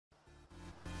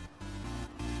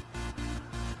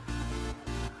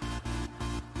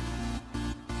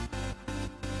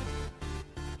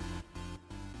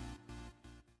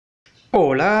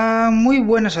Hola, muy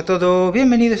buenas a todos,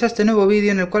 bienvenidos a este nuevo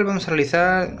vídeo en el cual vamos a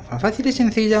realizar de forma fácil y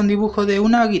sencilla un dibujo de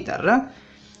una guitarra.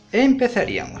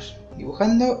 Empezaríamos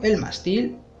dibujando el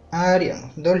mástil,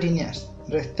 haríamos dos líneas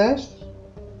rectas,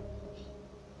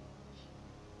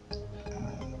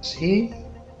 así,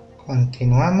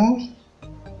 continuamos,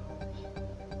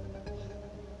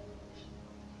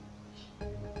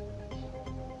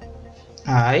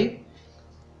 ahí,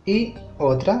 y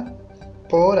otra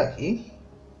por aquí.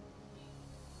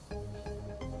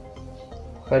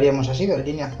 Haríamos así dos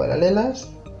líneas paralelas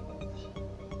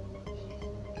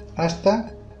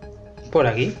hasta por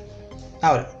aquí.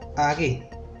 Ahora aquí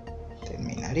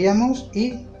terminaríamos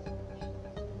y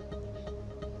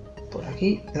por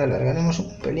aquí lo alargaremos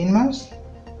un pelín más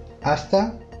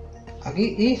hasta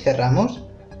aquí y cerramos.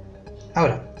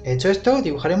 Ahora, hecho esto,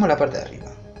 dibujaremos la parte de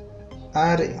arriba.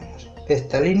 Haríamos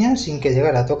esta línea sin que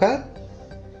llegara a tocar,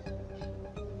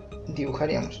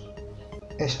 dibujaríamos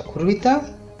esa curvita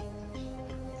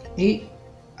y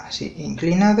así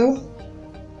inclinado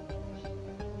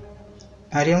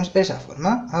haríamos esa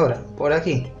forma. Ahora por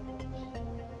aquí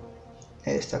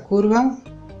esta curva,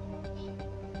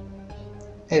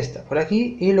 esta por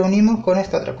aquí y lo unimos con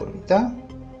esta otra curvita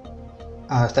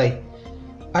hasta ahí.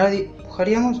 Ahora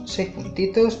dibujaríamos 6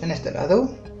 puntitos en este lado: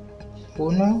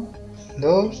 1,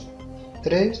 2,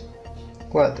 3,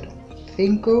 4,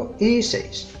 5 y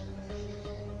 6.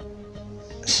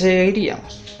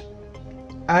 Seguiríamos.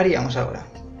 Haríamos ahora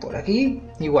por aquí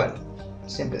igual,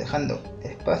 siempre dejando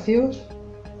espacios,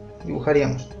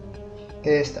 dibujaríamos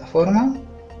esta forma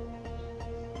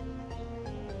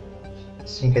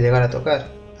sin que llegara a tocar.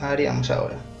 Haríamos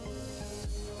ahora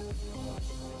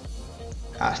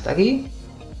hasta aquí,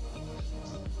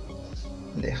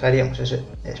 dejaríamos ese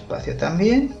espacio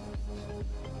también,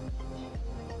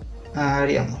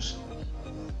 haríamos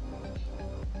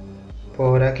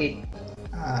por aquí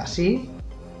así,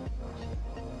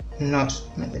 nos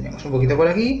meteríamos un poquito por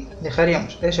aquí,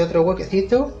 dejaríamos ese otro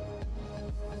huequecito,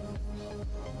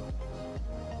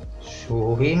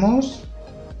 subimos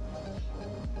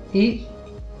y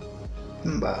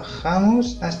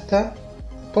bajamos hasta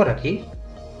por aquí.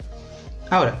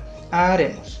 Ahora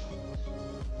haremos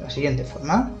la siguiente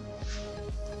forma.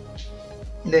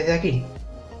 Desde aquí,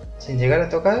 sin llegar a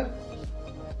tocar,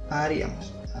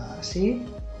 haríamos así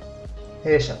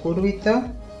esa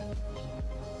curvita,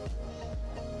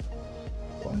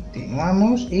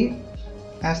 continuamos y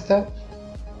hasta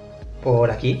por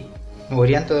aquí.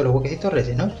 Verían todos los huequecitos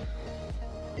rellenos.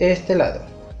 Este lado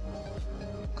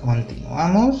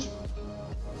continuamos,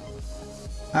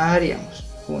 haríamos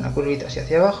una curvita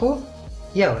hacia abajo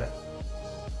y ahora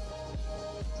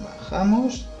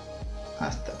bajamos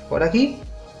hasta por aquí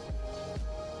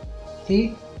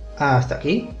y hasta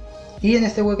aquí, y en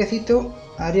este huequecito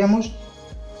haríamos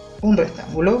un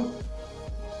rectángulo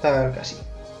tal que así.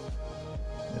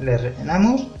 Le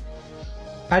rellenamos,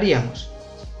 haríamos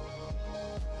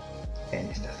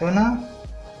en esta zona,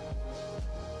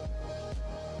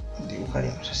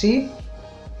 dibujaríamos así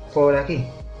por aquí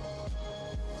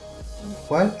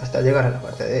igual hasta llegar a la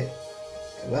parte de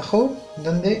abajo,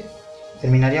 donde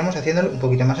terminaríamos haciéndolo un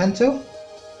poquito más ancho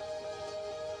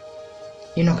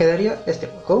y nos quedaría este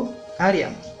hueco.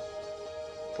 Haríamos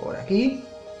por aquí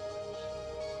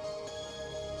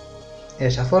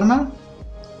esa forma,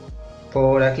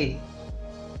 por aquí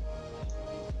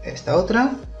esta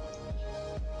otra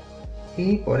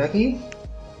y por aquí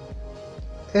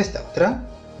esta otra.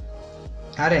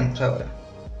 Haremos ahora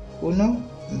 1,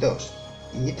 2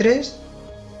 y 3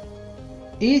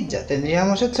 y ya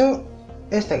tendríamos hecho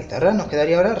esta guitarra. Nos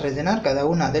quedaría ahora rellenar cada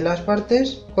una de las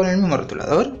partes con el mismo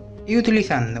rotulador, y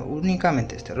utilizando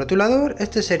únicamente este rotulador,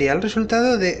 este sería el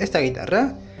resultado de esta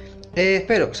guitarra.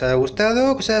 Espero que os haya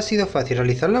gustado, que os haya sido fácil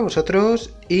realizarla a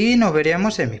vosotros y nos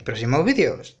veremos en mis próximos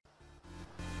vídeos.